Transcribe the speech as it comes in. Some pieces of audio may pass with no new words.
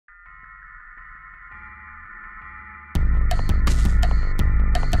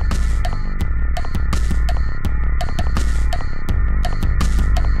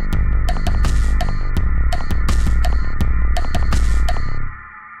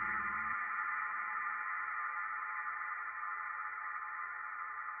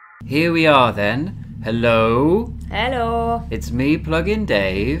Here we are then. Hello. Hello. It's me, Plugin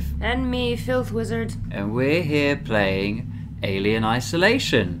Dave. And me, Filth Wizard. And we're here playing Alien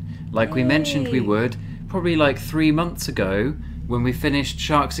Isolation. Like we mentioned we would, probably like 3 months ago when we finished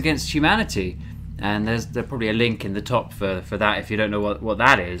Sharks Against Humanity. And there's probably a link in the top for that if you don't know what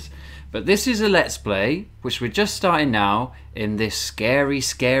that is. But this is a Let's Play, which we're just starting now in this scary,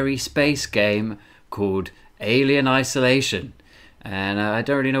 scary space game called Alien Isolation. And I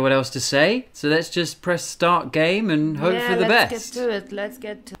don't really know what else to say, so let's just press start game and hope for the best. Let's get to it, let's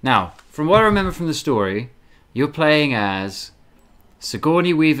get to it. Now, from what I remember from the story, you're playing as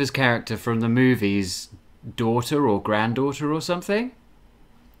Sigourney Weaver's character from the movie's daughter or granddaughter or something?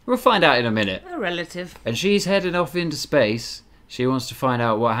 We'll find out in a minute. A relative. And she's heading off into space. She wants to find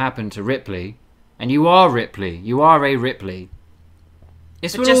out what happened to Ripley. And you are Ripley. You are a Ripley.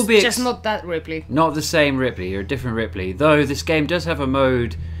 This will all be just not that Ripley. Not the same Ripley, you're a different Ripley. Though this game does have a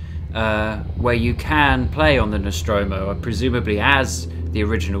mode where you can play on the Nostromo, presumably as the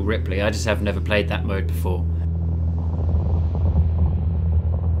original Ripley. I just have never played that mode before.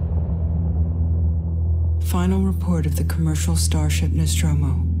 Final report of the commercial starship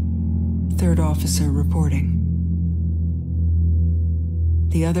Nostromo. Third officer reporting.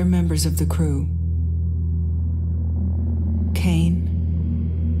 The other members of the crew: Kane,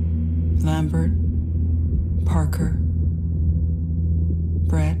 Lambert, Parker,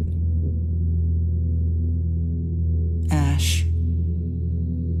 Brett, Ash,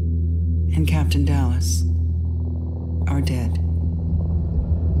 and Captain Dallas are dead.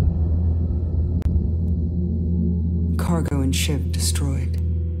 Cargo and ship destroyed.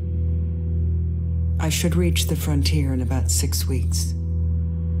 I should reach the frontier in about 6 weeks.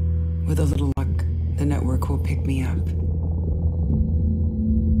 With a little luck, the network will pick me up.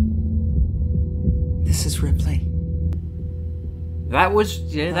 This is Ripley. That was,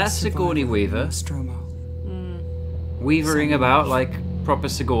 yeah, that's Sigourney Weaver. Nostromo. Weavering about like proper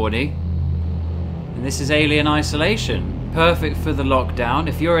Sigourney. And this is Alien Isolation. Perfect for the lockdown.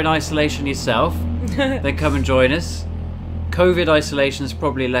 If you're in isolation yourself, then come and join us. COVID isolation is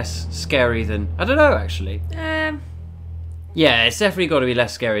probably less scary than... I don't know, actually. Yeah, it's definitely got to be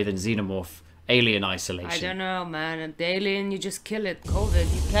less scary than Xenomorph Alien Isolation. I don't know, man. And the alien, you just kill it.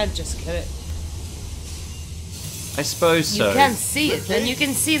 COVID, you can't just kill it. I suppose so. You can't see it, and you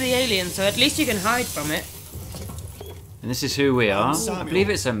can see the alien, so at least you can hide from it. And this is who we are. I believe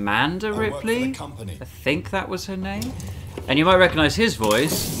it's Amanda Ripley. I I think that was her name. And you might recognise his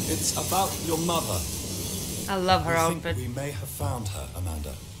voice. It's about your mother. I love her I think outfit. we may have found her,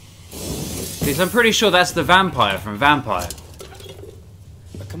 Amanda. Because I'm pretty sure that's the vampire from Vampire.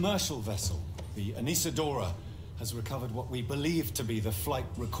 A commercial vessel, the Anisadora, has recovered what we believe to be the flight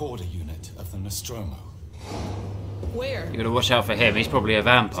recorder unit of the Nostromo. Where? You gotta watch out for him. He's probably a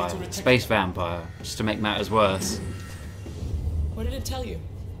vampire. Space vampire. Just to make matters worse. What did it tell you?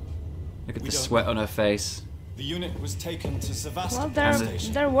 Look at We the don't sweat know. on her face. The unit was taken to Sevastopol Well,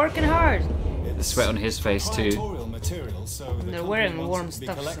 Station. they're working hard. The sweat on his face too. Proprietary material, so the They're company wearing wants warm it to be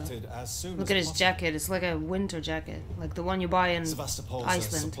stuff, so- collected as soon Look as at his possible. jacket. It's like a winter jacket, like the one you buy in Sevastopol's a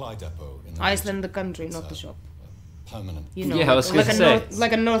Iceland. supply depot in the Iceland, region. the country, It's not the a shop. Permanent. You know, Yeah, I was like, gonna a say. North,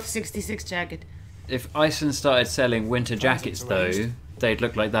 like a North 66 jacket. If Iceland started selling winter jackets though, they'd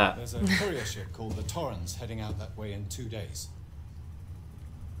look like that. There's a courier ship called the Torrens heading out that way in 2 days.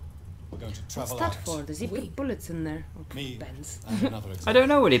 We're going to What's travel that out. for? Does he put bullets in there? Or Me pens? and another I don't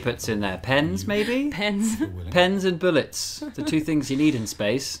know what he puts in there. Pens, maybe? Pens. Pens and bullets. The two things you need in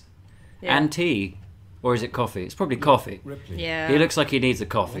space. Yeah. And tea. Or is it coffee? It's probably coffee. Ripley. Yeah. He looks like he needs a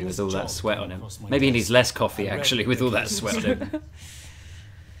coffee When with this all that job sweat came on him. across my Maybe he desk, needs less coffee I read actually with all that Ripley's sweat on him.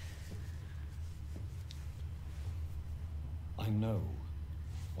 I know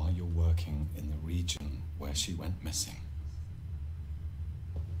why you're working in the region where she went missing.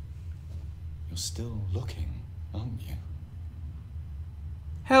 You're still looking, aren't you?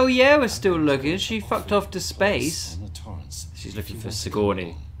 Hell yeah, we're still looking. She fucked off to space. On the Torrens. She's looking If for you want to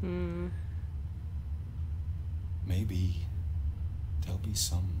Sigourney. go on, Maybe there'll be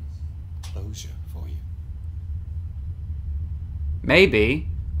some closure for you. Maybe.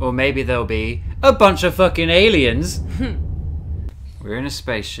 Or maybe there'll be a bunch of fucking aliens. We're in a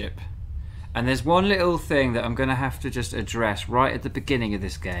spaceship. And there's one little thing that I'm going to have to just address right at the beginning of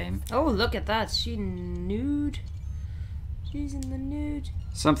this game. Oh, look at that. She nude. She's in the nude.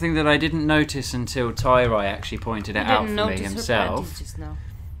 Something that I didn't notice until Tyrai actually pointed it out for me himself. Her just now.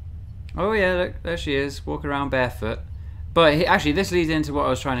 Oh yeah, look, there she is, walking around barefoot. But actually, this leads into what I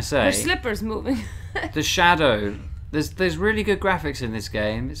was trying to say. Her slipper's moving. The shadow. There's really good graphics in this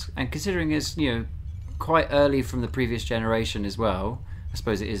game, and considering it's quite early from the previous generation as well, I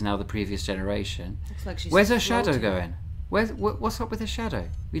suppose it is now the previous generation. Looks like she's Where's her shadow floating. going? What's up with her shadow?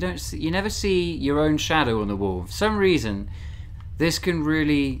 We don't see, you never see your own shadow on the wall. For some reason, this can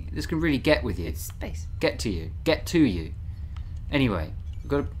really get with you. It's space. Get to you. Anyway, we've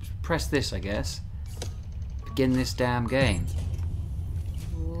got to press this, I guess. Begin this damn game.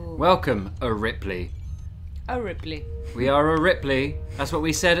 Whoa. Welcome, a Ripley. A Ripley. We are a Ripley. That's what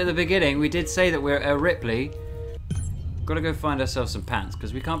we said at the beginning. We did say that we're a Ripley. Got to go find ourselves some pants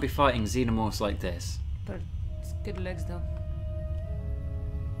because we can't be fighting xenomorphs like this. But it's good legs though.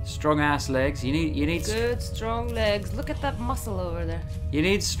 Strong ass legs. You need Good strong legs. Look at that muscle over there. you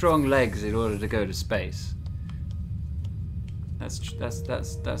need strong legs in order to go to space. That's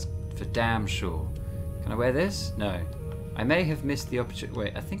for damn sure. Can I wear this? No. I may have missed the opportunity.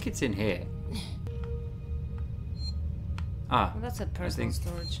 Wait, I think it's in here. Ah, Well, that's a I personal think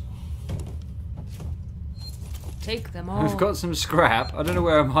storage. Take them all. we've got some scrap. I don't know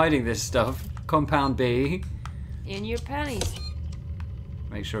where I'm hiding this stuff. Compound B. In your panties.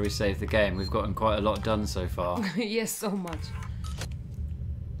 Make sure we save the game. We've gotten quite a lot done so far. Yes, so much.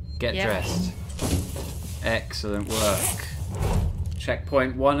 Get Yeah. dressed. Excellent work.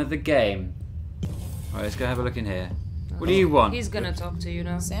 Checkpoint 1 of the game. Alright, let's go have a look in here. What do you want? He's gonna talk to you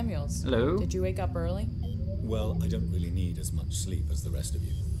now. Samuels. Hello? Did you wake up early? Well, I don't really need as much sleep as the rest of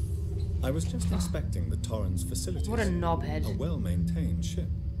you. I was just inspecting the Torrens facilities. What a knobhead. A well-maintained ship.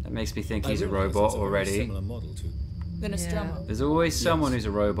 That makes me think I he's a realise robot it's a very already. Similar model to The Nostromo. Yeah. There's always someone who's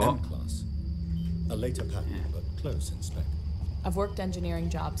a robot. M-class. A later pattern, but close in spec. I've worked engineering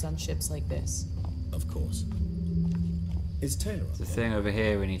jobs on ships like this. Of course. Is Taylor up The there? thing over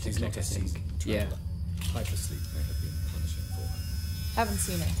here we need to She's click, not I a think. seasoned Yeah. traveller. Hypersleep may have been punishing for her. Haven't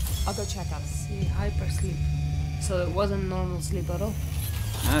seen it. I'll go check on it. See, hypersleep. So it wasn't normal sleep at all.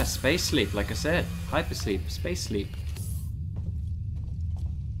 Ah, space sleep, like I said. Hypersleep, space sleep.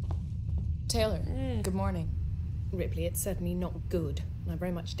 Taylor, good morning. Ripley, it's certainly not good, and I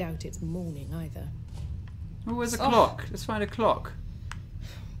very much doubt it's morning either. Oh, where's a Oh. clock? Let's find a clock.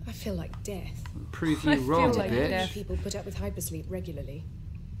 I feel like death. Prove I you feel wrong, like bitch. death. People put up with hypersleep regularly.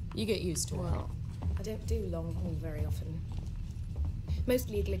 You get used to it. Well, I don't do long haul very often. Most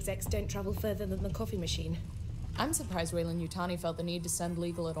legal execs don't travel further than the coffee machine. I'm surprised Wayland Yutani felt the need to send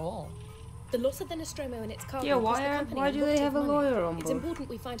legal at all. The loss of the Nostromo and its cargo Yeah, cost why the are- company why a do lot they of have a money. lawyer on It's board? important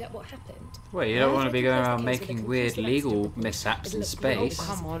we find out what happened. Well, you don't want to be going around Close the case making with a weird confused legal Sevastopol. mishaps in It'll look really space.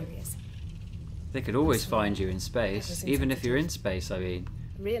 Come on. serious. They could always find you in space, since even I if you're in space, I mean.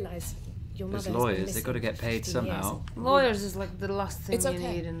 Realise your mother As has been lawyers, missing they've got to get for paid 15 years. somehow. lawyers is like the last thing It's you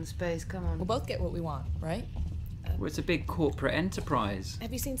okay. need in space. Come on. We'll both get what we want, right? Well, it's a big corporate enterprise.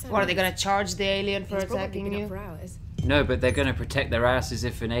 Have you seen Simon? What are they gonna charge the alien for He's probably attacking been up you? for hours. No, but they're going to protect their asses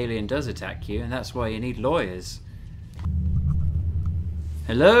if an alien does attack you, and that's why you need lawyers.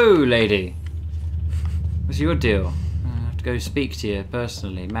 Hello, lady. What's your deal? I have to go speak to you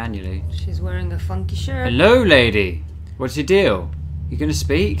personally, manually. She's wearing a funky shirt. Hello, lady. What's your deal? You going to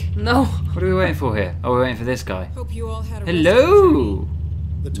speak? No. What are we waiting for here? Oh, we're waiting for this guy. Hope you all had a Hello.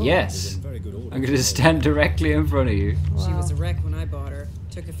 The Torrens Yes. is in very good order. I'm going to stand directly in front of you. She was a wreck when I bought her.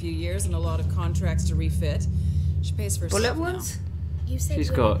 Took a few years and a lot of contracts to refit. She pays for Bullet herself now. wounds? You said She's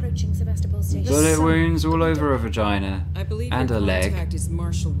we're got approaching Sevastopol Station. Bullet Some- wounds all over her vagina I believe and your her leg. contact is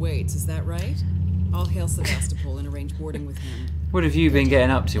Marshall Waits, is that right? I'll hail Sevastopol and arrange boarding with him. What have you been getting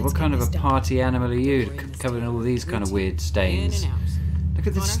up to? What Let's kind get of a this done. party animal are you, Boring is covering done. all these kind of Routine. weird stains? In and out. Look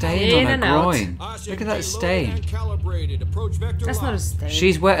at the On her stain In on her and out. groin. Look at that stain. That's not a stain.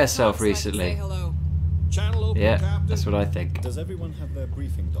 She's wet herself So I can say recently. hello. Yeah, that's what I think. Does everyone have their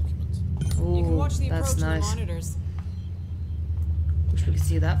briefing documents? Ooh, You can watch the that's approach on the nice. monitors. Wish we could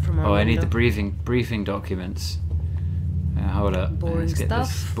see that from our Oh, I need the window. briefing documents. Hold up. Boring Let's get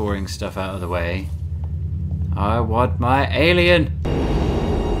this stuff. boring stuff out of the way. I want my alien.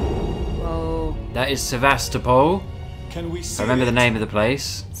 Whoa. That is Sevastopol. Can we see I remember the it? name of the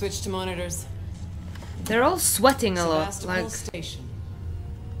place. Switch to monitors. They're all sweating a lot. Sevastopol Like, Station.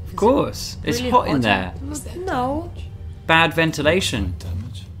 Of course, it's really hot in there. No. Bad ventilation.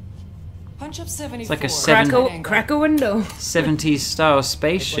 Damage. Punch up 74. It's like a Crack a window. 70s style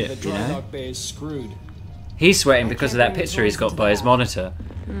spaceship, you know. bay is screwed. He's sweating because of that picture he's got by his monitor.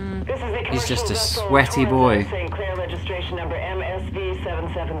 He's just a sweaty boy. St. Clair registration number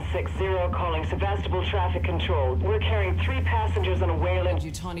MSV7760 calling Sevastopol Traffic Control. We're carrying 3 passengers on a Wayland.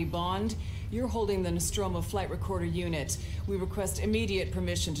 Yutani Bond, you're holding the Nostromo flight recorder unit. We request immediate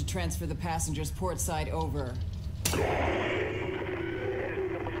permission to transfer the passengers port side over.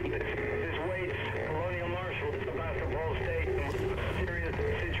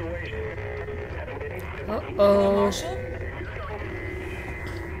 Uh-oh. Marshall?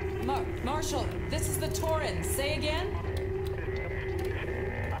 Marshal, this is the Torrens. Say again?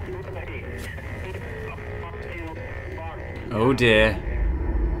 Oh dear.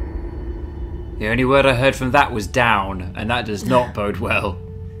 The only word I heard from that was down, and that does not bode well.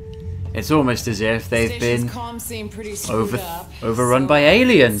 It's almost as if they've been comms seem pretty screwed up, overrun so by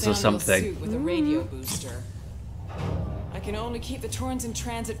aliens or sound something. suit with a radio booster. I can only keep the Torrens in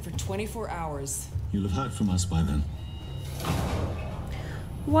transit for 24 hours. You'll have heard from us by then.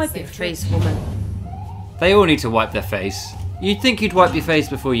 Wipe your face, woman. They all need to wipe their face. You'd think you'd wipe your face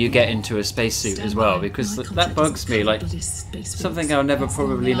before you get into a spacesuit as well, because that bugs me, like, something I'll never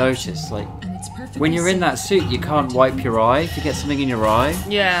probably notice. Like, when you're in that suit, you can't wipe your eye if you get something in your eye.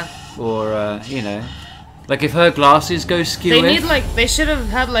 Yeah. Or, you know, like if her glasses go skew. They should have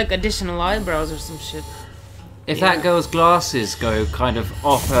had, like, additional eyebrows or some shit. If that girl's glasses go kind of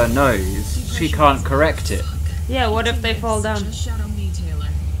off her nose, she can't correct it. Yeah, what if they fall down?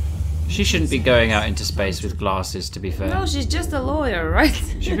 She shouldn't be going out into space with glasses, to be fair. No, she's just a lawyer, right?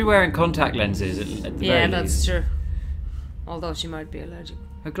 She'd be wearing contact lenses at the very least. Yeah, that's true. Although she might be allergic.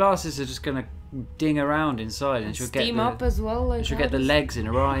 Her glasses are just gonna ding around inside, and she'll get steam up as well. Like she'll get the legs in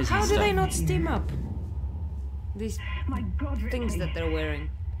her eyes. How and do stuff. they not steam up? These things that they're wearing.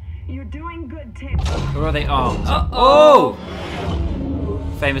 You're doing good, Tim. Or are they armed? Oh!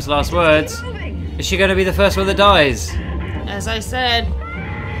 Famous last words. Is she gonna be the first one that dies? As I said.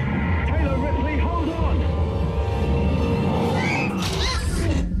 Taylor Ripley, hold on.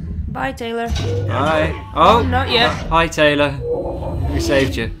 Bye, Taylor. Bye. Oh, not yet. Hi, Taylor. We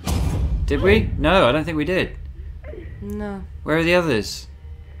saved you. Did we? No, I don't think we did. No. Where are the others?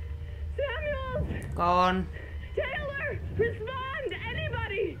 Samuel! Gone. Taylor! Respond!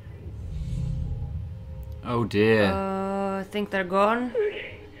 Anybody! Oh dear. I think they're gone.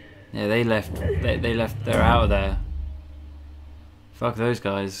 Yeah, they left. They left. They're out of there. Fuck those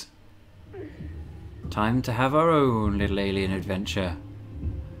guys. Time to have our own little alien adventure.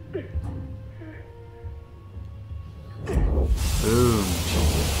 Boom.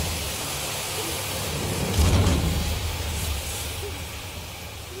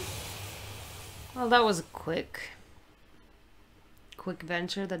 Well, that was a quick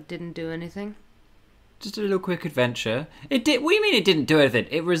venture that didn't do anything. Just a little quick adventure. It did. What do you mean it didn't do anything?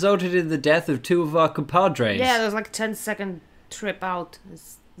 It resulted in the death of 2 of our compadres. Yeah, there was like a 10-second trip out.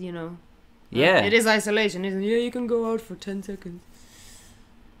 It's, you know. Yeah. It is isolation, isn't it? Yeah, you can go out for 10 seconds.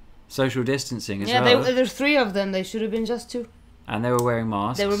 Social distancing as yeah, well. Yeah, there's 3 of them. They should have been just 2. And they were wearing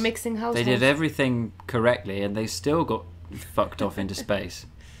masks. They were mixing households. They did everything correctly, and they still got fucked off into space.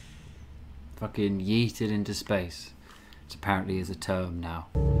 Fucking yeeted into space. Which apparently is a term now.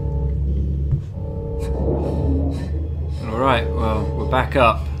 Alright, well, we're back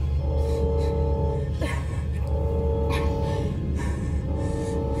up.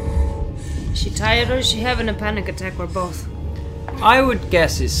 Is she tired or is she having a panic attack or both? I would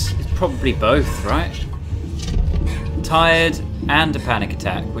guess it's probably both, right? Tired and a panic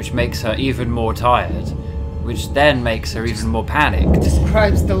attack, which makes her even more tired, which then makes her even more panicked.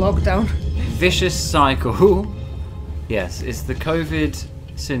 Describes the lockdown. Vicious cycle. Yes, it's the COVID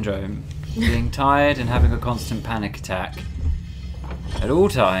syndrome. Being tired and having a constant panic attack at all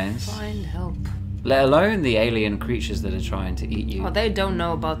times. Find help. Let alone the alien creatures that are trying to eat you. Oh, they don't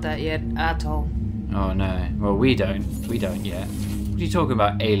know about that yet at all. Oh no. Well, we don't. We don't yet. What are you talking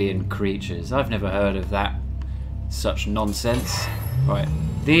about, alien creatures? I've never heard of that. Such nonsense. Right.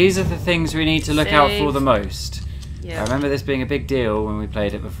 These are the things we need to look out for the most. Yeah. I remember this being a big deal when we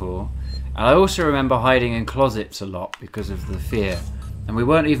played it before. And I also remember hiding in closets a lot because of the fear. And we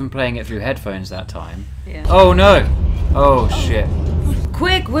weren't even playing it through headphones that time. Yeah. Oh no! Oh shit.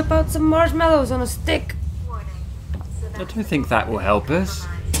 Quick, whip out some marshmallows on a stick. I don't think that will help us.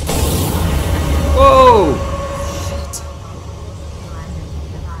 Whoa!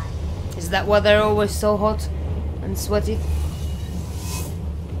 Is that why they're always so hot and sweaty?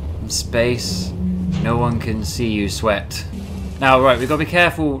 In space, no one can see you sweat. Now, right, we've got to be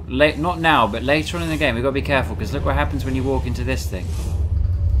careful. Not now, but later on in the game, we've got to be careful because look what happens when you walk into this thing.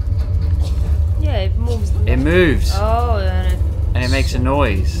 Yeah, it moves. It moves. Oh, and it makes a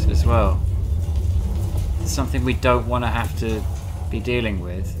noise as well. It's something we don't want to have to be dealing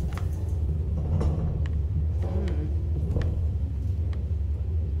with.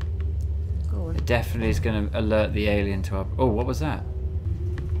 It definitely is going to alert the alien to our... Oh, what was that?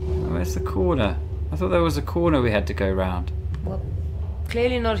 Oh, where's the corner? I thought there was a corner we had to go round. Well,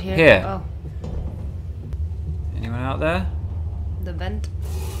 clearly not here. Here. Oh. Anyone out there? The vent.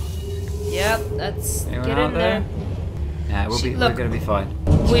 Yep, let's Anyone get out in there. Yeah, we're going to be fine.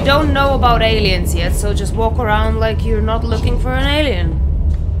 We don't know about aliens yet, so just walk around like you're not looking for an alien.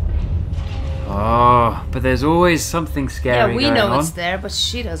 Oh, but there's always something scary Yeah, we going know on. it's there, but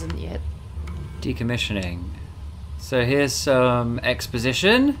she doesn't yet. Decommissioning. So here's some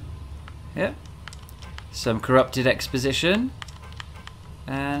exposition. Yep. Some corrupted exposition.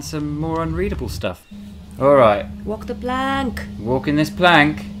 And some more unreadable stuff. Alright. Walk the plank. Walking this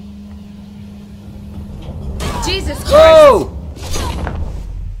plank. Jesus Christ. Whoa!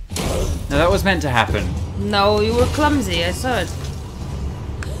 No, that was meant to happen. No, you were clumsy. I saw it.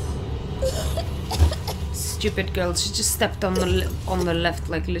 Stupid girl. She just stepped on the left,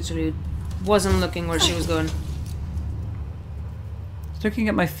 like literally wasn't looking where she was going. Looking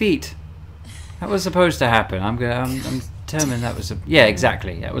at my feet. That was supposed to happen. I'm determined that was yeah,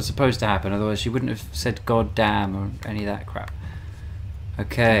 exactly. That was supposed to happen. Otherwise, she wouldn't have said "God damn" or any of that crap.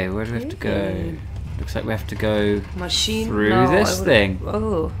 Okay, where do we have to go? Looks like we have to go Machine through no, this thing.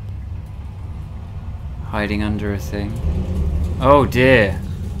 Oh. Hiding under a thing. Oh dear.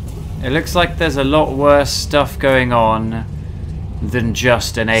 It looks like there's a lot worse stuff going on than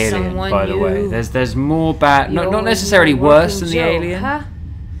just an alien, Someone by the way. There's more bad, not You're necessarily worse than the Joe, alien. Huh?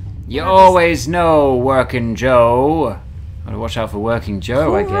 You always know Working Joe. Gotta watch out for Working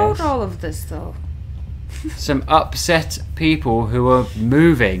Joe, I Who wrote guess. all of this though? Some upset people who are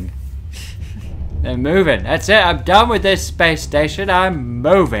moving. They're moving. That's it. I'm done with this space station. I'm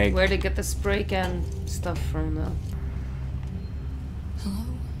moving. Where'd they get the spray can stuff from though? Hello?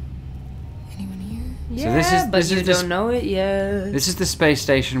 Anyone here? Yeah, this is you don't know it yet. This is the space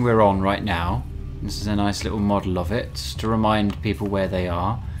station we're on right now. This is a nice little model of it, just to remind people where they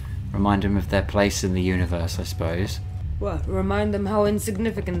are. Remind them of their place in the universe, I suppose. What? Remind them how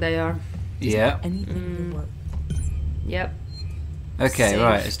insignificant they are. Yeah. Yep. Okay, Save.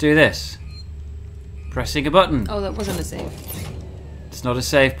 right, let's do this. Pressing a button. Oh, that wasn't a save. It's not a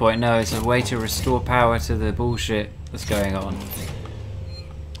save point, no, it's a way to restore power to the bullshit that's going on.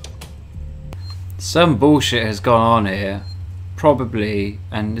 Some bullshit has gone on here. Probably,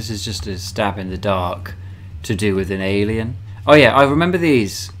 and this is just a stab in the dark, to do with an alien. Oh yeah, I remember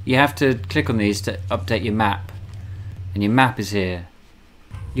these. You have to click on these to update your map. And your map is here.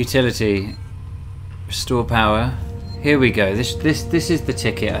 Utility. Restore power. Here we go. This is the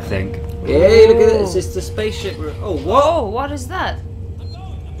ticket, I think. Hey, look at this. It's the spaceship. Oh, what? Oh, what is that?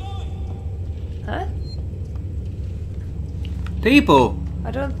 Huh? People.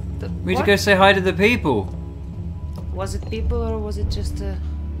 I don't. We need to go say hi to the people. Was it people or was it just a?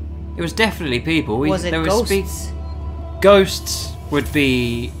 It was definitely people. Was it ghosts? Ghosts would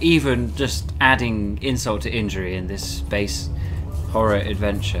be even just adding insult to injury in this space horror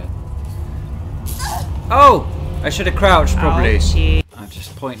adventure. Oh! I should have crouched, probably. Ouchie. I've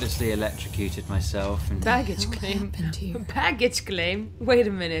just pointlessly electrocuted myself. And Baggage claim. Baggage claim? Wait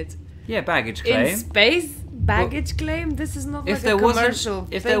a minute. yeah, baggage claim. In space? Baggage claim? This is not like a commercial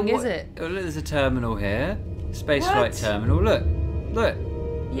thing, is it? Oh, look, there's a terminal here. Space What? flight terminal. Look. Look.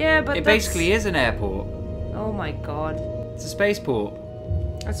 Yeah, but It that's... basically is an airport. Oh my god. It's a spaceport.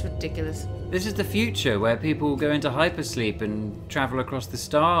 That's ridiculous. This is the future where people go into hypersleep and travel across the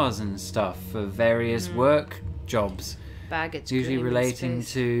stars and stuff for various work jobs. Baggage Usually claim in relating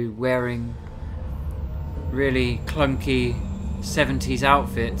space. to wearing really clunky 70s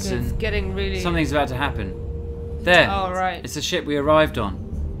outfits It's and getting really... something's about to happen. There. Oh, right. It's the ship we arrived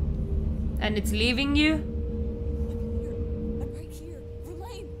on. And it's leaving you? I'm right here.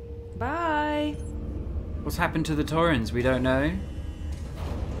 Verlaine! Bye. What's happened to the Taurans? We don't know.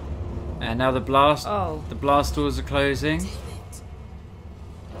 And now the blast doors are closing.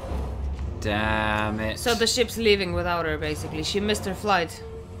 Damn it. So the ship's leaving without her, basically. She missed her flight.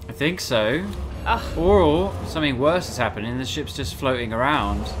 I think so. Ah. Or something worse is happening. The ship's just floating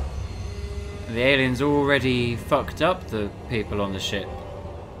around. And the aliens already fucked up the people on the ship.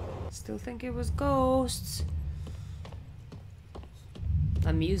 Still think it was ghosts.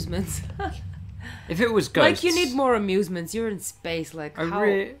 Amusements. If it was ghosts... Like, you need more amusements. You're in space. Like, I how...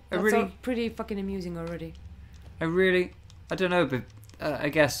 really- That's all pretty fucking amusing already. I don't know, but I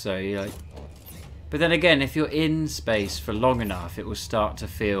guess so. Like, but then again, if you're in space for long enough, it will start to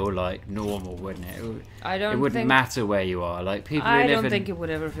feel like normal, wouldn't it? It wouldn't matter where you are. Like people who I live don't in... think it would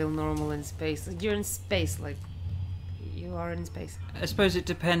ever feel normal in space. Like, you're in space. Like, you are in space. I suppose it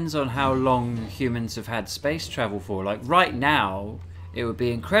depends on how long humans have had space travel for. Like right now, it would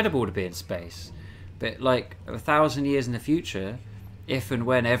be incredible to be in space. But like 1,000 years in the future, if and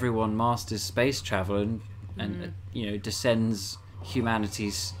when everyone masters space travel and you know, descends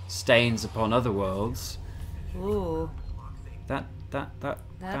humanity's stains upon other worlds, Ooh. that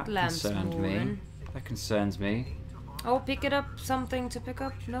lamp's concerned me. moving. That concerns me. Oh, pick it up. Something to pick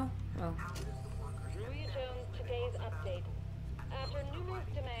up? No? Oh. Return today's update. After numerous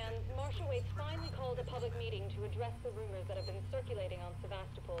demands, Marshal Waits finally called a public meeting to address the rumors that have been circulating on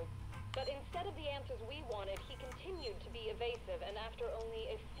Sevastopol. But instead of the answers we wanted, he continued to be evasive, and after only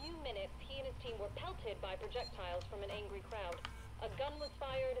a few minutes, he and his team were pelted by projectiles from an angry crowd. A gun was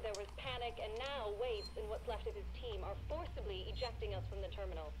fired, there was panic, and now Waits and what's left of his team are forcibly ejecting us from the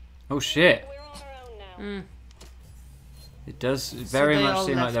terminal. Oh shit. We're on our own now. It does very they much all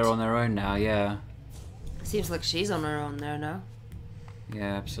seem like they're left. on their own now, yeah. Seems like she's on her own there now.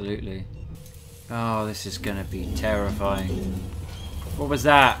 Yeah, absolutely. Oh, this is gonna be terrifying. What was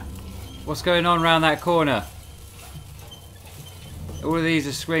that? What's going on around that corner? All of these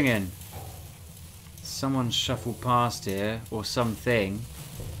are swinging. Someone shuffled past here, or something.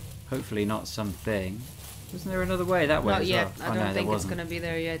 Hopefully not something. Wasn't there another way that way Not as yet. well? I don't think it's wasn't. gonna be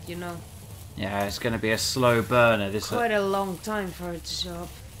there yet, you know. Yeah, it's gonna be a slow burner. This Quite a long time for it to show up.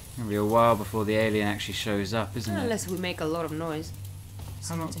 gonna be a while before the alien actually shows up, isn't it? Unless we make a lot of noise. This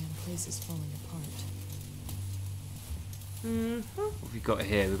damn place is falling apart. What have we got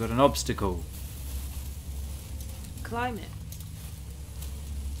here? We've got an obstacle. Climb it.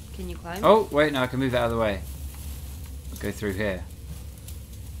 Can you climb it? Oh, wait, no, I can move it out of the way. Go through here.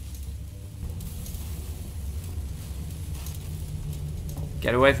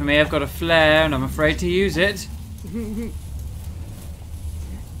 Get away from me, I've got a flare and I'm afraid to use it.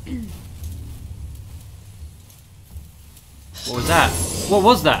 What was that? What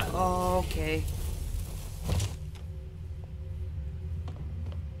was that? Oh, okay.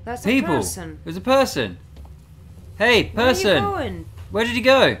 That's People. a person. There's a person. Hey, person. Where are you going? Where did he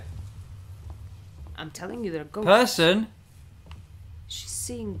go? I'm telling you, they're ghosts. Person? She's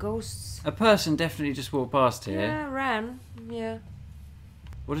seeing ghosts. A person definitely just walked past here. Yeah, ran. Yeah.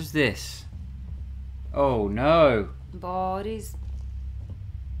 What is this? Oh no. Bodies.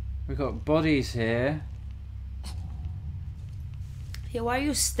 We've got bodies here. Yeah, why are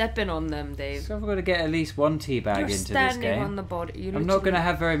you stepping on them, Dave? So I've got to get at least one teabag You're into this standing game. on the body. You I'm not going to literally-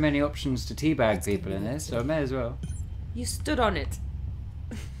 have very many options to teabag people in this, so I may as well. You stood on it.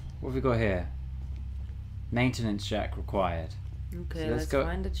 What have we got here? Maintenance jack required. Okay, So let's go,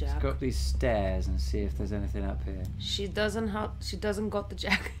 find the Let's jack. go up these stairs and see if there's anything up here. She doesn't have. She doesn't got the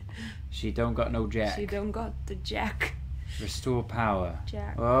jack. She don't got no jack. She don't got the jack. Restore power.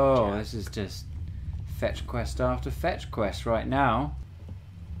 Jack. Oh, Jack. this is just fetch quest after fetch quest right now.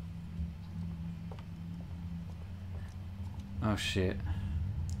 Oh shit.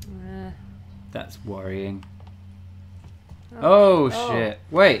 That's worrying. Oh shit.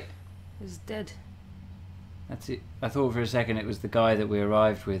 Wait. He's dead. That's it. I thought for a second it was the guy that we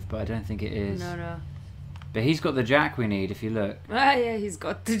arrived with, but I don't think it is. No, no. But he's got the jack we need, if you look. Ah, yeah, he's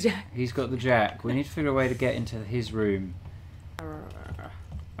got the jack. He's got the jack. We need to figure a way to get into his room.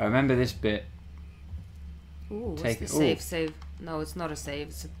 I remember this bit. Ooh, what's Take the it- save? ooh. Save. No, it's not a save.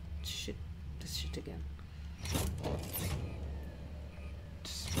 It's a shit. This shit again.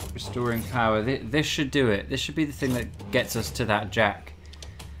 Restoring power. This should do it. This should be the thing that gets us to that jack.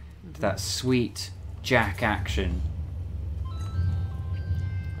 To that sweet jack action.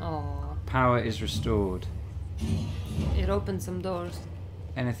 Oh, Power is restored. it opened some doors.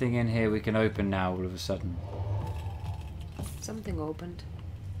 Anything in here we can open now all of a sudden. Something opened.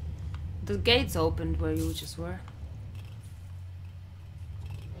 The gates opened where you just were.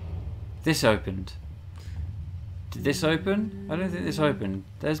 This opened. Did this open? I don't think this opened.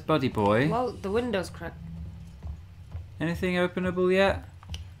 There's Buddy Boy. Well, the window's cracked. Anything openable yet?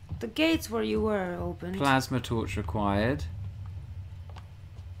 The gates where you were opened. Plasma torch required.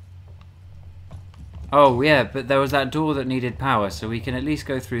 Oh yeah, but there was that door that needed power, so we can at least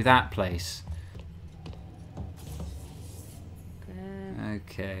go through that place.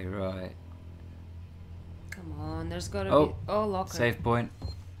 Okay, right. Come on, there's gotta Oh, be. Oh, locker. Save point.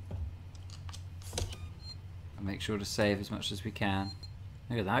 I'll make sure to save as much as we can.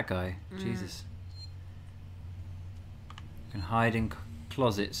 Look at that guy. Jesus. We can hide in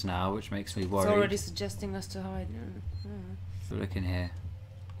closets now, which makes me It's worried. already suggesting us to hide. So look in here.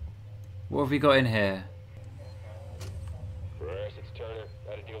 What have we got in here? First, it's Turner.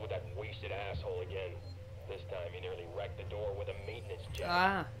 Got to deal with that wasted asshole again. This time he nearly wrecked the door with a maintenance jack.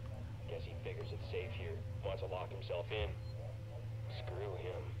 Ah. Guess he figures it's safe here. Wants to lock himself in. Screw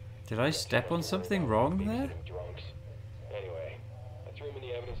him. Did I step on something wrong there? Babysitting drunks. Anyway, I threw him in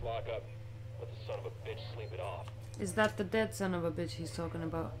the evidence lockup. Let the son of a bitch sleep it off. Is that the dead son of a bitch he's talking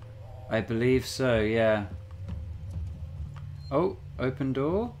about? I believe so, yeah. Oh, open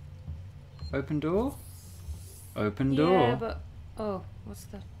door? Open door? Open door? Yeah, but... Oh, what's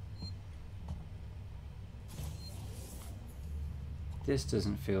that? This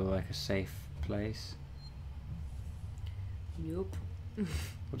doesn't feel like a safe place. Nope.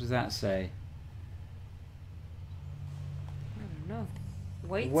 What does that say? I don't know.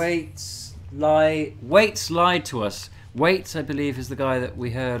 Wait. Waits lied to us. Waits, I believe, is the guy that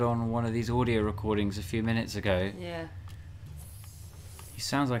we heard on one of these audio recordings a few minutes ago. Yeah. He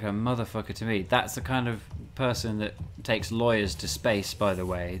sounds like a motherfucker to me. That's the kind of person that takes lawyers to space, by the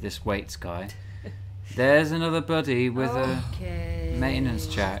way, this Waits guy. There's another buddy with a maintenance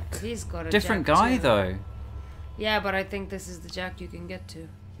jack. He's got a different jack guy, too. though. Yeah, but I think this is the jack you can get to.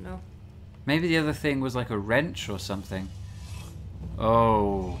 No? Maybe the other thing was like a wrench or something.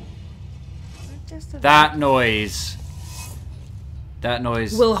 Oh. That noise. That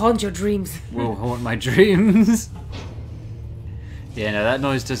noise will haunt your dreams. Will haunt my dreams. Yeah, no, that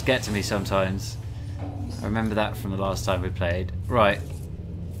noise does get to me sometimes. I remember that from the last time we played. Right.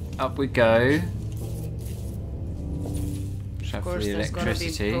 Up we go. Of course, the there's gotta be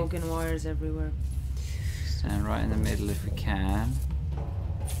electricity. broken wires everywhere. Stand right in the middle if we can.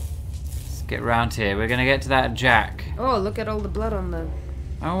 Let's get round here. We're going to get to that jack. Oh, look at all the blood on the...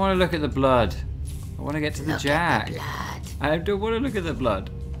 I don't want to look at the blood. I want to get to the jack. I don't want to look at the blood.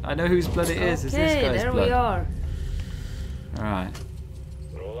 I know whose blood it is. It's this Okay, guy's there blood. we are. Alright.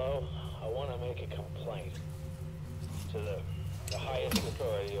 Rolo, I want to make a complaint to the highest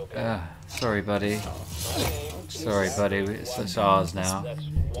authority, okay? Sorry, buddy. Sorry, buddy. It's ours now. That's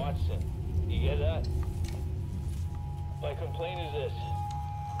Watson. You get that? My complaint is this.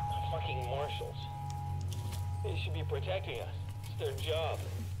 Fucking marshals. They should be protecting us. It's their job.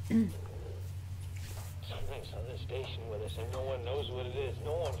 Something's on this station with us and no one knows what it is.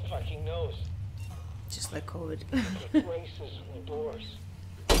 No one fucking knows. Just like COVID. Braces and doors.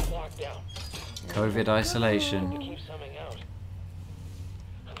 Locked down. COVID isolation. It keeps coming out.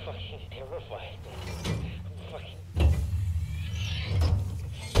 I'm fucking terrified. I'm fucking...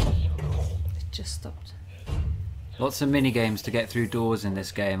 so cold. It just stopped. Lots of mini games to get through doors in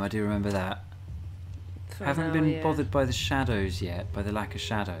this game. I do remember that. For Haven't now, been yeah. bothered by the shadows yet, by the lack of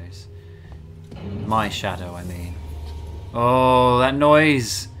shadows. My shadow, I mean. Oh, that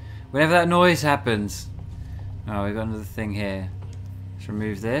noise! Whenever that noise happens. Oh, we've got another thing here. Let's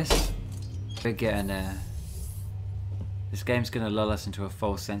remove this. We're getting there. This game's going to lull us into a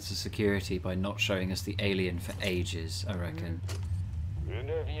false sense of security by not showing us the alien for ages, I reckon.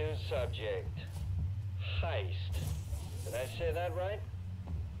 Interview subject. Heist. Did I say that right?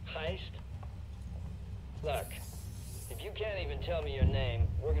 Heist? Look, if you can't even tell me your name,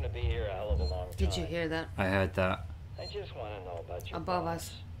 we're gonna be here a hell of a long time. Did you hear that? I heard that. I just want to know about your Above boss.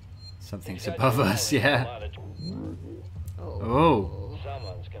 us. Something's above us, yeah. Oh.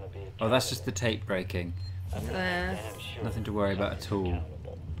 Someone's gonna be Oh, that's just the tape breaking. Nothing to worry about at all.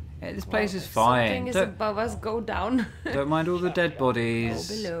 Yeah, this place is fine. Something is above us. Go down. Don't mind all the dead Go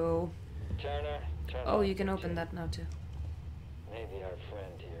bodies. below. Turner, Oh, you can open that now too. maybe our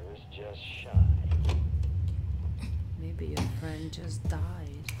friend here is just shy. Maybe your friend just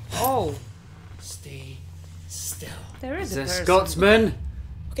died. Oh! Stay still. There is The a person. Scotsman!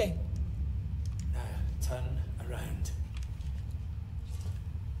 Okay. Now turn around.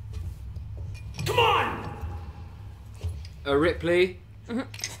 Come on! Ripley.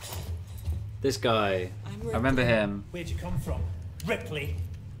 This guy. I remember him. Where'd you come from? Ripley.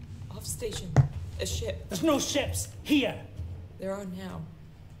 Off station. A ship. There's no ships here. There are now.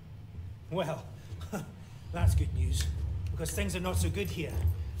 Well, that's good news. Because things are not so good here.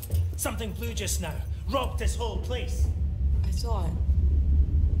 Something blue just now. Robbed this whole place. I saw it.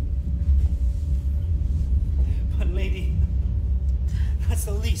 But lady, that's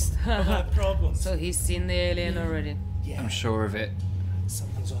the least of our problems. So he's seen the alien already. Yeah. I'm sure of it.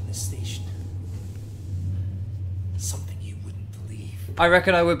 Something's on this station. Something you wouldn't believe. I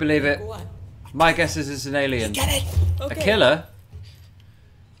reckon I would believe it. What? My guess is it's an alien. Get it? Okay. A killer?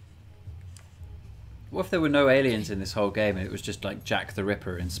 What if there were no aliens in this whole game and it was just like Jack the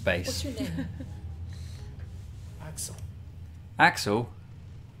Ripper in space? What's your name? Axel. Axel?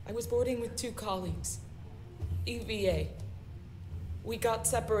 I was boarding with 2 colleagues. EVA. We got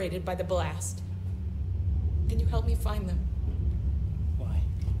separated by the blast. Can you help me find them? Why?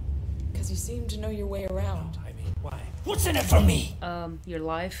 Because you seem to know your way around. I mean, why? What's in it for me? Your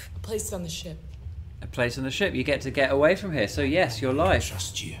life. A place on the ship. A place on the ship. You get to get away from here. So yes, your life.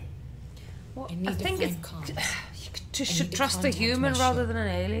 Trust you. Well, I need I to think find it's comms. you I should need to trust a contact human my rather ship. than an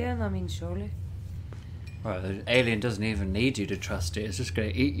alien. I mean, surely. Well, the alien doesn't even need you to trust it. It's just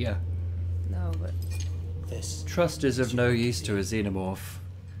going to eat you. No, but This. Trust is of no use to a xenomorph.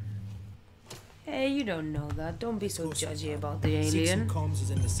 hey, Hey, you don't know that. Don't be so judgy about the Seegson alien. comms is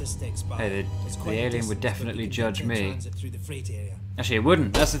in the Systex bar. Hey, It's the quite a alien distance, would but definitely we can judge get me. transit through the freight area. Actually, it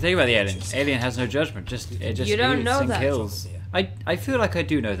wouldn't. That's the thing about the alien. Alien has no judgment. It just You don't eats know and that. kills. I feel like I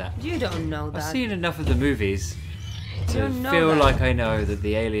do know that. You don't know I've that. seen enough of the movies You to don't know feel that. like I know that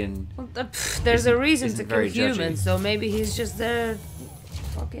the alien. Well, there's a reason isn't to kill very judgy. humans, so maybe he's just there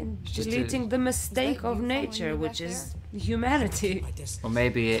fucking just deleting the mistake of nature, which is humanity. Or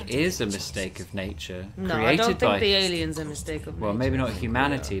maybe it is a mistake of nature, No, I created don't think by. the alien's a mistake of Well, nature. maybe not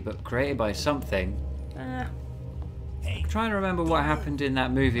humanity, but created by something. I'm trying to remember what happened in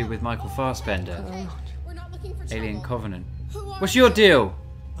that movie with Michael Fassbender. Alien Covenant. What's your deal?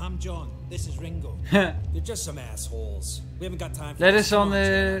 I'm John. This is Ringo. Let They're just some assholes. We haven't got time for us this. on Come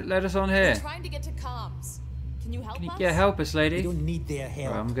Jenna. let us on We're here. trying to get to comms. Can you help Can you us? help us, lady? We don't need their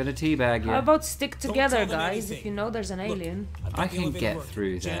help. Or I'm gonna teabag you. How about stick Don't together, tell them guys, if anything. you know there's an Look, alien? I've got I the can elevator get working.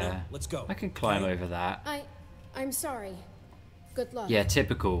 through Jenna, there. let's go. I can climb over that. I'm sorry. Good luck. Yeah,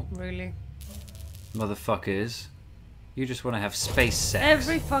 typical Really? motherfuckers. You just want to have space sex.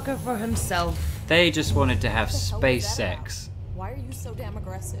 Every fucker for himself. They just wanted to have What the hell space was that sex. Why are you so damn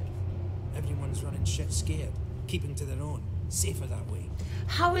aggressive? Everyone's running shit scared, keeping to their own. Safer that way.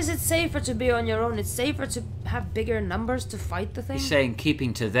 How is it safer to be on your own? It's safer to have bigger numbers to fight the thing? He's saying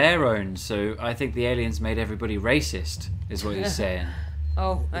keeping to their own, so I think the aliens made everybody racist, is what he's saying.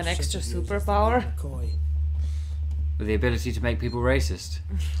 Oh, an extra superpower? With the ability to make people racist.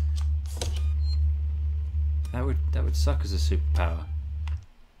 That would suck as a superpower.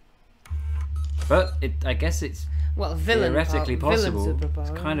 But I guess it's Well, villain theoretically possible. Villain It's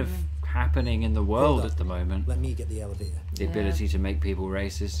superpower. kind of happening in the world at the moment. Let me get the elevator. The ability to make people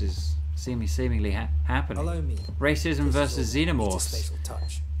racist is seemingly happening. Allow me. Racism versus xenomorphs. Spatial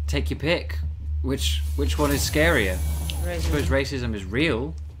touch. Take your pick. Which one is scarier? I suppose racism is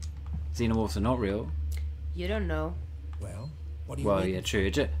real. Xenomorphs are not real. You don't know. Well, what do you Well, mean? yeah, true.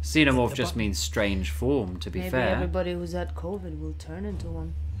 Xenomorph just means strange form, to be Maybe fair. everybody who's had COVID will turn into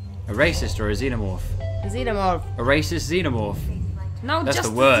one. A racist or a xenomorph? A xenomorph. A racist xenomorph. No, That's just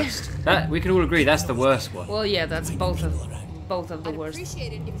the worst. That we can all agree that's the worst one. Well, yeah, that's both of the I'd worst.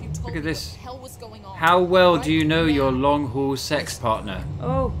 appreciate it if you told Look me at this. what the hell was going on. How well do Right you know now. your long haul sex partner?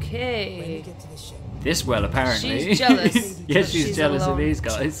 Okay. This well, apparently. She's jealous. Yes, she's She's jealous of alone. these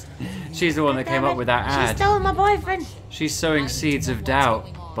guys. She's the one that came up with that ad. She's still my boyfriend. She's sowing seeds of doubt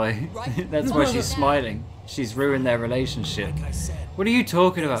by. That's why she's smiling. She's ruined their relationship. What are you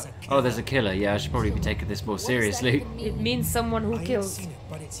talking about? Oh, there's a killer. Yeah, I should probably be taking this more seriously. It means someone who kills.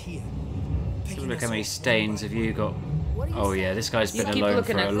 But it's here. So look how many stains have you got? Oh yeah, this guy's You been keep alone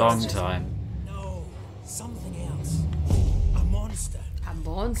looking for a at long Roger. time. No, something else. A monster. A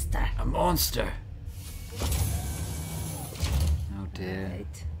monster. A monster. Oh dear.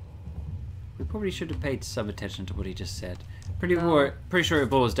 Right. We probably should have paid some attention to what he just said. Pretty sure it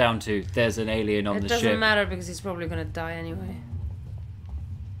boils down to there's an alien on It the doesn't ship. matter because he's probably gonna die anyway.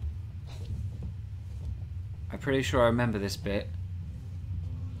 I'm pretty sure I remember this bit.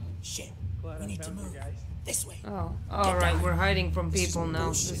 Shit. We need to move. This way. Oh, alright, we're hiding from people now.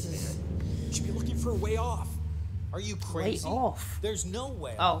 This is Should be looking for a way off. Are you way crazy? off. There's no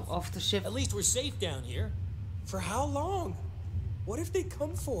way. Oh, off the ship. At least we're safe down here. For how long? What if they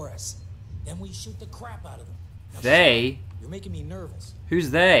come for us? Then we shoot the crap out of them. Now, They? You're making me nervous. Who's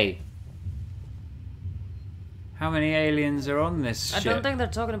they? How many aliens are on this I ship? don't think they're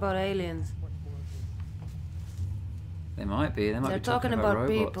talking about aliens. They might be. They might They're be talking talking about about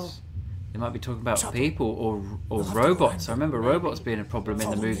robots. people. They might be talking about people or robots. I remember robots being a problem in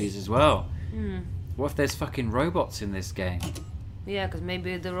the movies as well. Hmm. What if there's fucking robots in this game? Yeah, because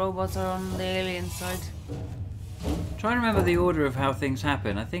maybe the robots are on the alien side. Trying to remember the order of how things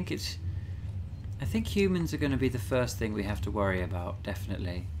happen. I think humans are going to be the first thing we have to worry about,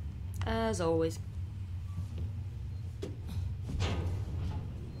 definitely. As always.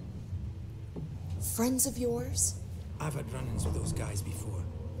 Friends of yours? I've had run-ins with those guys before.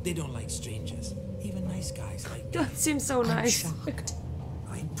 They don't like strangers. Even nice guys like me. That seems so nice.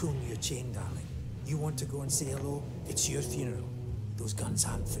 I'm pulling your chain, darling. You want to go and say hello? It's your funeral. Those guns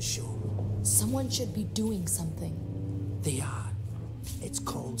aren't for show. Someone should be doing something. They are. It's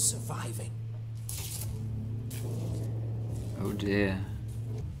called surviving. Oh dear.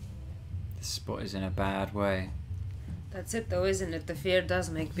 This spot is in a bad way. That's it though, isn't it? The fear does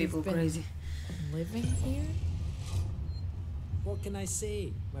make people crazy. Living here? What can I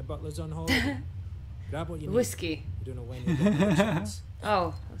say? My butler's on holiday. Grab what you need. Whiskey. You don't know when you'll get the chance.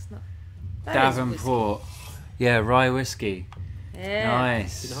 Oh, that's not. That is Davenport. Yeah, rye whiskey. Yeah.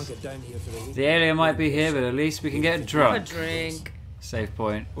 Nice. Been hunkered down here for a week. The alien might be here, but at least we can get Have a drunk. drink. Save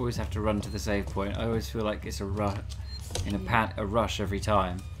point. Always have to run to the save point. I always feel like it's a rush, a rush every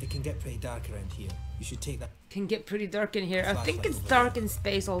time. It can get pretty dark around here. You should take that. Can get pretty dark in here. I think it's dark in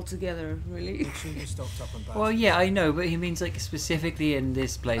space altogether, really. Make sure you're stocked up on batteries. Well, yeah, I know, but he means like specifically in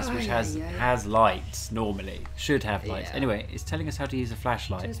this place, which has lights normally. Should have lights. Yeah. Anyway, it's telling us how to use a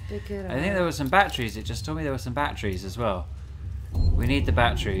flashlight. Just pick it I think there were some batteries. It just told me there were some batteries as well. We need the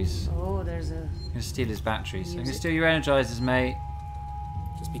batteries. Oh, there's a... I'm going to steal his batteries. I'm going to steal your energizers, mate.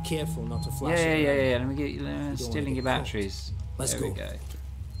 Just be careful not to flash. Yeah. Let me get stealing your batteries. Let's there go. We go.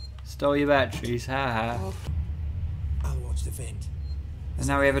 Stole your batteries, haha. I'll watch the vent. And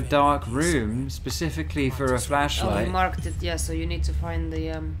now we have a dark room specifically for a Oh, flashlight. we marked it, yeah, so you need to find the,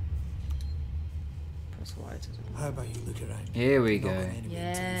 press Y to... How about you look around? Here we go.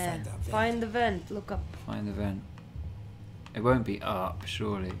 Yeah, find the vent, look up. Find the vent. It won't be up,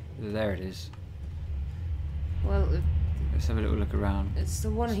 surely. There it is. Well, Let's have a little look around. it's the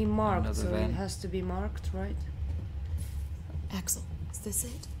one he marked, Another so vent. it has to be marked, right? Axel, is this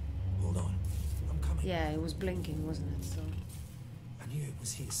it? Hold on. I'm coming. Yeah, it was blinking, wasn't it? So. I knew it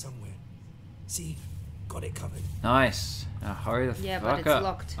was here somewhere. See? Got it covered. Nice. Now hurry the Yeah, fuck but it's up.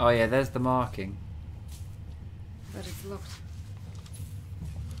 locked. Oh yeah, there's the marking. But it's locked.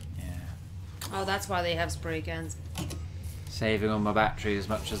 Yeah. Oh, that's why they have spray cans. Saving on my battery as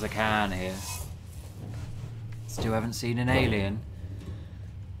much as I can here. Still haven't seen an alien.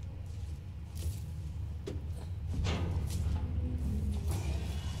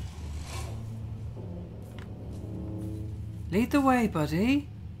 Lead the way, buddy.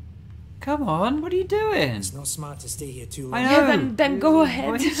 Come on, what are you doing? It's not smart to stay here too long. I know. Yeah, then go ahead.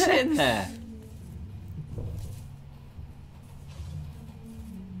 Why are you sitting there?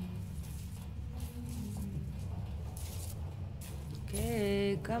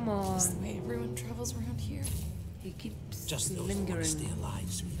 Okay, come on. Is the way everyone travels around here? He keeps Just those who want lingering. to stay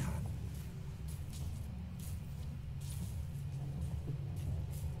alive, sweetheart.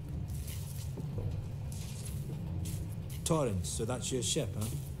 Torrens, so that's your ship, huh?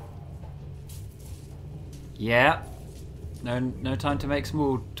 Yeah. No time to make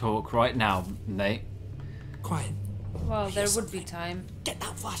small talk right now, mate. Quiet. Well, there would be time. Get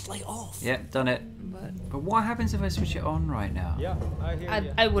that flashlight off. Yep, done it. But what happens if I switch it on right now? Yeah, I hear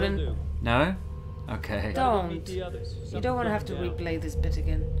you. I wouldn't. No? Okay. Don't. You don't want to have to replay this bit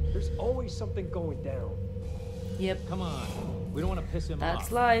again. There's always something going down. Yep. Come on. We don't want to piss him off.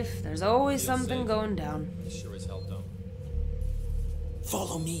 That's life. There's always something going down. Sure as hell don't.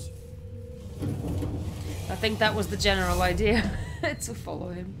 Follow me. I think that was the general idea. To follow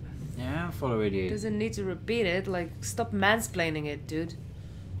him. Yeah, I'm following you. Doesn't need to repeat it. Like, stop mansplaining it, dude.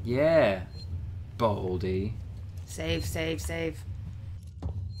 Yeah. Baldy. Save.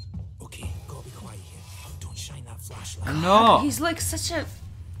 Okay, gotta be quiet here. Don't shine that flashlight. I'm not. He's like such a...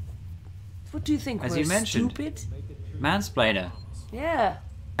 What do you think? As we're you mentioned. Stupid? Mansplainer. Yeah.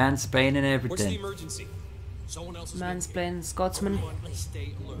 Mansplaining everything. What's the emergency? Someone else is Mansplain, Scotsman.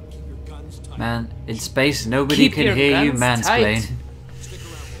 stay alert. Keep your guns tight. Man, in space, nobody Keep can your hear you guns mansplain. tight. Stick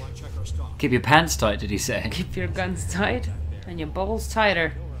around while I check our stock. Keep your pants tight, did he say? Keep your guns tight and your balls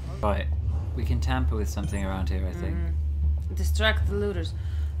tighter. Right. We can tamper with something around here, I think. Distract the looters.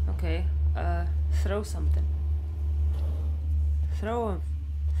 Okay. Throw something. Throw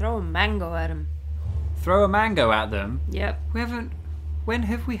a mango at him. Throw a mango at them? Yep. We haven't... When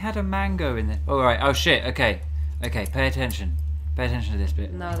have we had a mango in there? Oh, right. Oh, shit. Okay. Okay, pay attention. Pay attention to this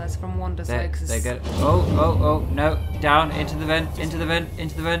bit. No, that's from 1 to They 6. go... Oh, no. Down, into the vent, into the vent,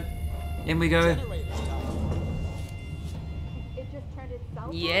 into the vent. In we go.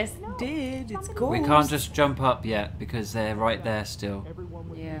 Yes, it did. It's cool. We can't just jump up yet because they're right there still.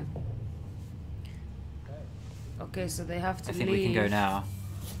 Yeah. Okay, so they have to I think leave. we can go now.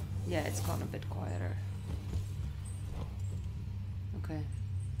 Yeah, it's gone a bit quieter. Okay.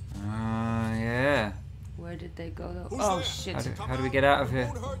 Yeah. Where did they go though? Who's Oh there? shit. How do we get out of here?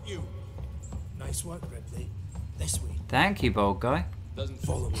 Won't hurt you. Nice work, Ripley. This way. Thank you, bold guy.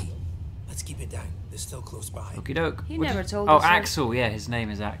 Follow me. Let's keep it down. They're still close by. Okie doke. He What never did- told Oh, us. Axel. Yeah, his name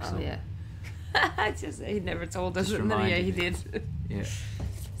is Axel. Oh yeah. I just he never told us. Just And then, yeah, reminded he me. did. Yeah.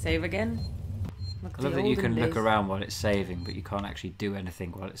 Save again. Like I love the that you olden can look days. around while it's saving, but you can't actually do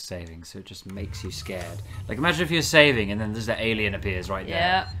anything while it's saving, so it just makes you scared. Like, imagine if you're saving and then there's that alien appears right there.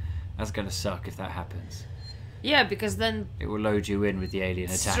 Yeah. That's gonna suck if that happens. Yeah, because then It will load you in with the alien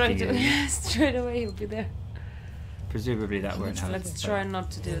attacking straight you. away, straight away he'll be there. Presumably that won't happen. Let's try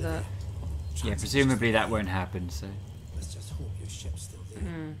not to do that. Yeah, presumably that won't happen, so. Let's just hope your ship's still there.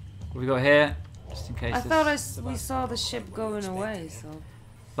 What we got here? Just in case I this... thought we saw the ship going away, so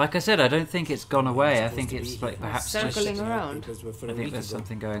Like I said, I don't think it's gone away. I think it's like perhaps circling around. I think there's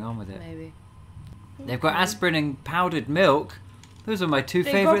something going on with it. Maybe. They've got aspirin and powdered milk. Those are my two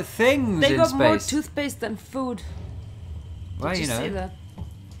They favourite got- things They in got more space. toothpaste than food. Well, Did you you see know. that?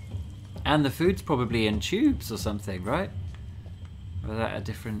 And the food's probably in tubes or something, right? Or is that a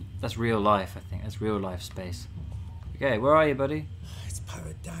different... That's real life, I think. That's real life space. Okay, where are you, buddy? It's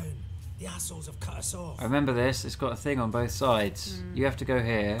powered down. The assholes have cut us off. I remember this. It's got a thing on both sides. You have to go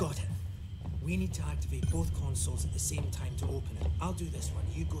here. Got it. We need to activate both consoles at the same time to open it. I'll do this one.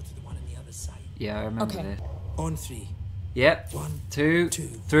 You go to the one on the other side. Yeah, I remember this. On 3. Yep. 1, 2, 2,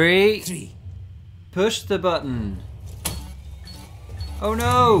 3. 3. Push the button. Oh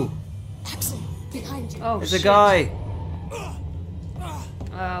no! Behind you. Oh, There's shit. a guy.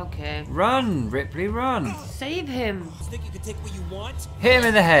 Okay. Run, Ripley, run. Save him. Think you can take what you want? Hit him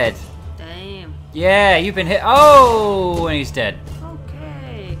in the head. Damn. Yeah, you've been hit. Oh, and he's dead.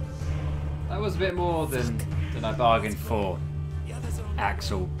 Okay. That was a bit more than I bargained for.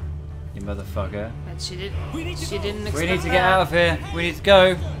 Axel, you motherfucker. But she didn't expect We need to get out of here. We need to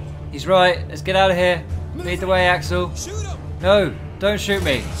go. He's right. Let's get out of here. Lead the way, Axel. No, don't shoot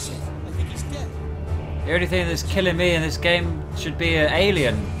me. The only thing that's killing me in this game should be an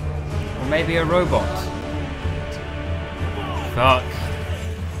alien. Or maybe a robot. Fuck.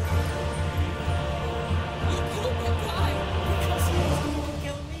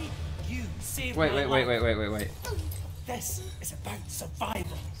 Wait. This is about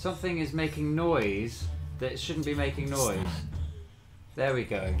survival. Something is making noise that shouldn't be making noise. There we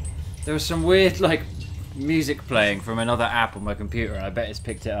go. There was some weird, like, music playing from another app on my computer, and I bet it's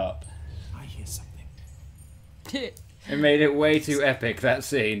picked it up. I hear something. It made it way too epic, that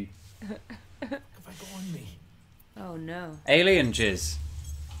scene. Have I got on me? Oh no. Alien jizz.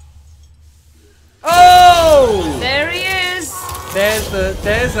 Oh! There he is!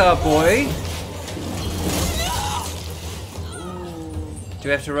 There's our boy. Do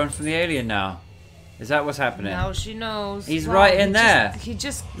we have to run from the alien now? Is that what's happening? Now she knows. He's Wow, right in he there. He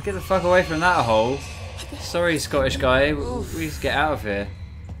just Get the fuck away from that hole. Sorry, Scottish guy. We just get out of here.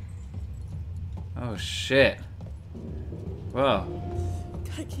 Oh shit. Well,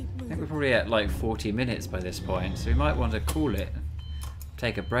 I think we're probably at like 40 minutes by this point, so we might want to call it.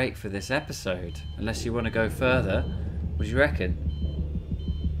 Take a break for this episode, unless you want to go further. What do you reckon?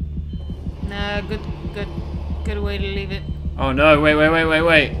 Nah, good way to leave it. Oh no!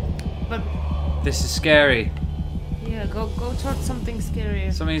 Wait! But This is scary. yeah, go towards something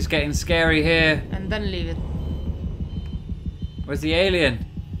scarier. Something's getting scary here. And then leave it. Where's the alien?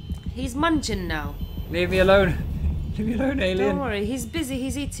 He's munching now. Leave me alone. Leave me alone, alien. Don't worry, he's busy.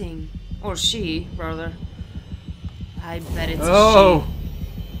 He's eating, or she rather. I bet it's Oh!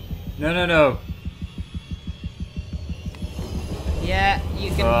 No. she. Yeah, you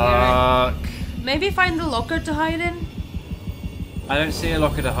can hear Fuck. it. Maybe find the locker to hide in. I don't see a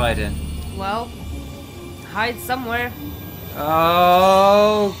locker to hide in. Well, hide somewhere.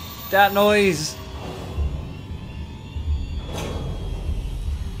 Oh, that noise.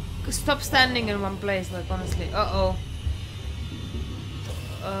 Stop standing in one place, like honestly. Uh-oh.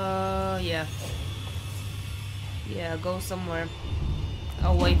 Yeah. Yeah, go somewhere.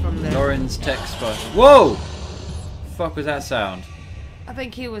 Away from there. Lauren's text box. Whoa! Fuck was that sound? I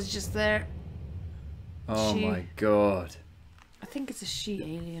think he was just there. Oh She. my god. I think it's a she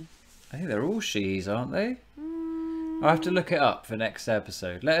alien. I think they're all she's, aren't they? I'll have to look it up for next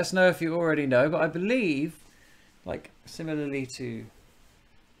episode. Let us know if you already know, but I believe, like, similarly to,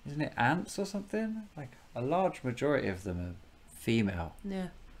 isn't it ants or something? Like, a large majority of them are female. Yeah.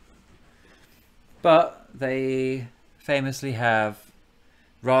 But they famously have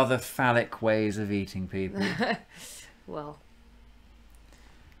rather phallic ways of eating people. Well.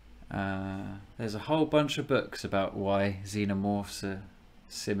 There's a whole bunch of books about why xenomorphs are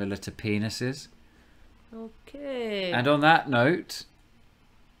similar to penises. Okay. And on that note,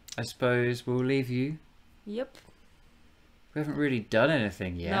 I suppose we'll leave you. Yep. We haven't really done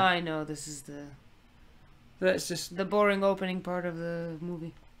anything yet. No, I know. This is Let's just... the boring opening part of the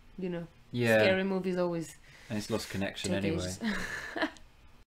movie. You know. Yeah. Scary movies always. And it's lost connection take anyway. ages.